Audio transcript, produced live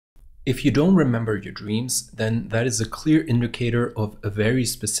If you don't remember your dreams, then that is a clear indicator of a very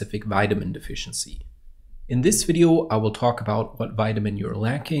specific vitamin deficiency. In this video, I will talk about what vitamin you're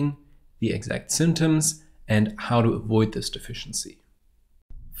lacking, the exact symptoms, and how to avoid this deficiency.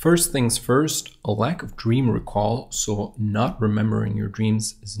 First things first, a lack of dream recall, so not remembering your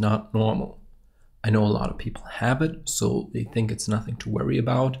dreams, is not normal. I know a lot of people have it, so they think it's nothing to worry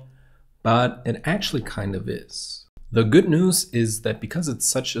about, but it actually kind of is. The good news is that because it's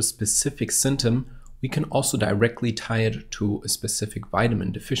such a specific symptom, we can also directly tie it to a specific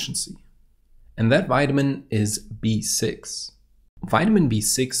vitamin deficiency. And that vitamin is B6. Vitamin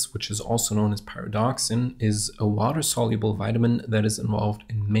B6, which is also known as pyridoxine, is a water-soluble vitamin that is involved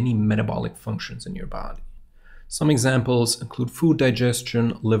in many metabolic functions in your body. Some examples include food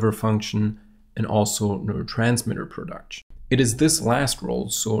digestion, liver function, and also neurotransmitter production. It is this last role,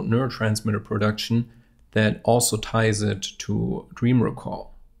 so neurotransmitter production, that also ties it to dream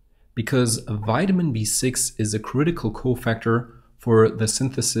recall. Because vitamin B6 is a critical cofactor for the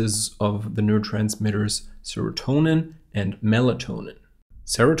synthesis of the neurotransmitters serotonin and melatonin.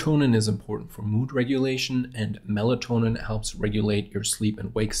 Serotonin is important for mood regulation, and melatonin helps regulate your sleep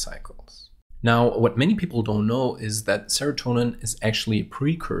and wake cycles. Now, what many people don't know is that serotonin is actually a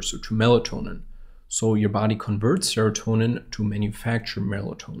precursor to melatonin, so your body converts serotonin to manufacture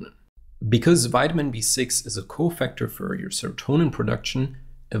melatonin. Because vitamin B6 is a cofactor for your serotonin production,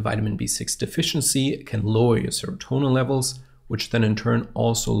 a vitamin B6 deficiency can lower your serotonin levels, which then in turn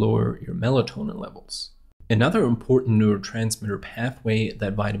also lower your melatonin levels. Another important neurotransmitter pathway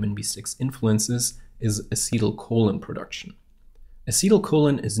that vitamin B6 influences is acetylcholine production.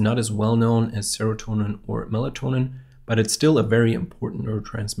 Acetylcholine is not as well known as serotonin or melatonin, but it's still a very important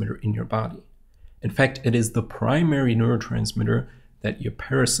neurotransmitter in your body. In fact, it is the primary neurotransmitter that your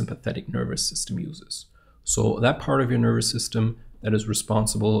parasympathetic nervous system uses. So that part of your nervous system that is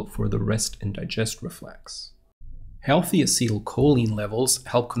responsible for the rest and digest reflex. Healthy acetylcholine levels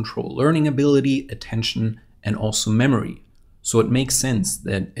help control learning ability, attention, and also memory. So it makes sense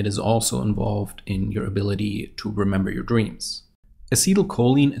that it is also involved in your ability to remember your dreams.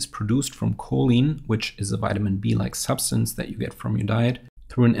 Acetylcholine is produced from choline, which is a vitamin B-like substance that you get from your diet,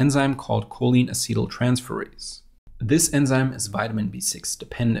 through an enzyme called choline acetyltransferase. This enzyme is vitamin B6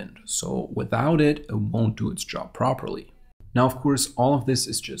 dependent, so without it, it won't do its job properly. Now, of course, all of this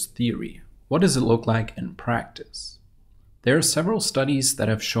is just theory. What does it look like in practice? There are several studies that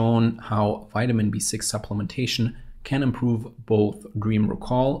have shown how vitamin B6 supplementation can improve both dream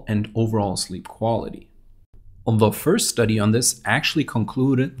recall and overall sleep quality. The first study on this actually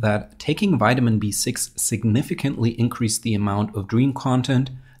concluded that taking vitamin B6 significantly increased the amount of dream content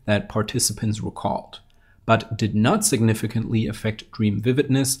that participants recalled, but did not significantly affect dream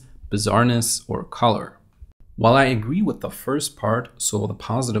vividness, bizarreness, or color. While I agree with the first part, so the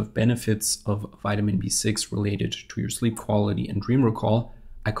positive benefits of vitamin B6 related to your sleep quality and dream recall,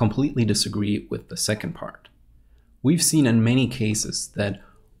 I completely disagree with the second part. We've seen in many cases that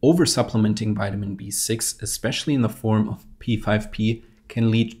oversupplementing vitamin B6, especially in the form of P5P,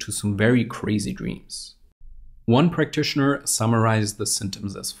 can lead to some very crazy dreams. One practitioner summarized the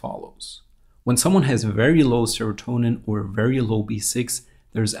symptoms as follows. When someone has very low serotonin or very low B6,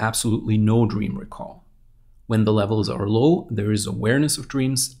 there's absolutely no dream recall. When the levels are low, there is awareness of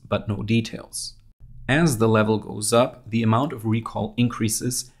dreams, but no details. As the level goes up, the amount of recall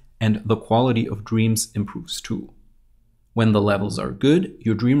increases and the quality of dreams improves too. When the levels are good,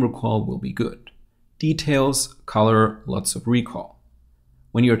 your dream recall will be good. Details, color, lots of recall.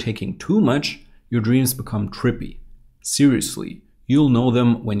 When you're taking too much, your dreams become trippy. Seriously, you'll know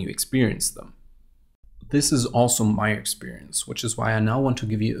them when you experience them. This is also my experience, which is why I now want to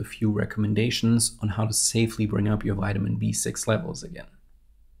give you a few recommendations on how to safely bring up your vitamin B6 levels again.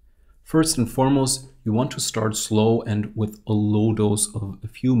 First and foremost, you want to start slow and with a low dose of a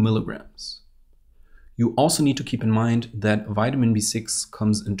few milligrams. You also need to keep in mind that vitamin B6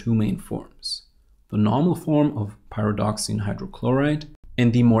 comes in two main forms: the normal form of pyridoxine hydrochloride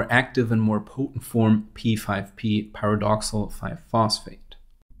and the more active and more potent form P5P pyridoxal 5-phosphate.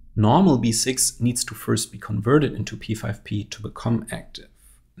 Normal B6 needs to first be converted into P5P to become active.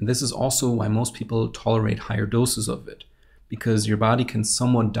 And this is also why most people tolerate higher doses of it, because your body can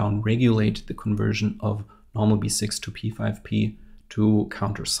somewhat downregulate the conversion of normal B6 to P5P to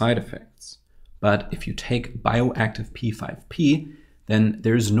counter side effects. But if you take bioactive P5P, then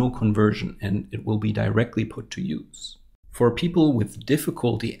there is no conversion and it will be directly put to use. For people with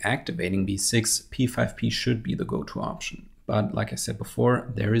difficulty activating B6, P5P should be the go-to option. But like I said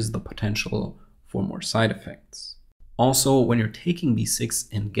before, there is the potential for more side effects. Also, when you're taking B6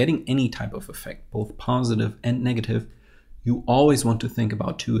 and getting any type of effect, both positive and negative, you always want to think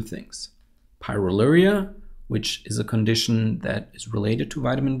about two things: pyroluria, which is a condition that is related to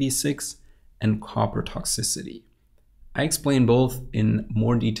vitamin B6, and copper toxicity. I explain both in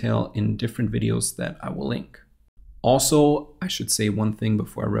more detail in different videos that I will link. Also, I should say one thing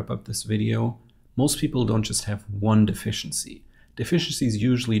before I wrap up this video. Most people don't just have one deficiency. Deficiencies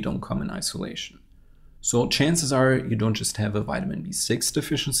usually don't come in isolation. So chances are you don't just have a vitamin B6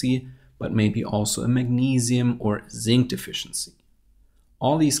 deficiency, but maybe also a magnesium or zinc deficiency.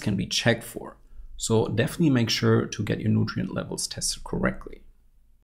 All these can be checked for, so definitely make sure to get your nutrient levels tested correctly.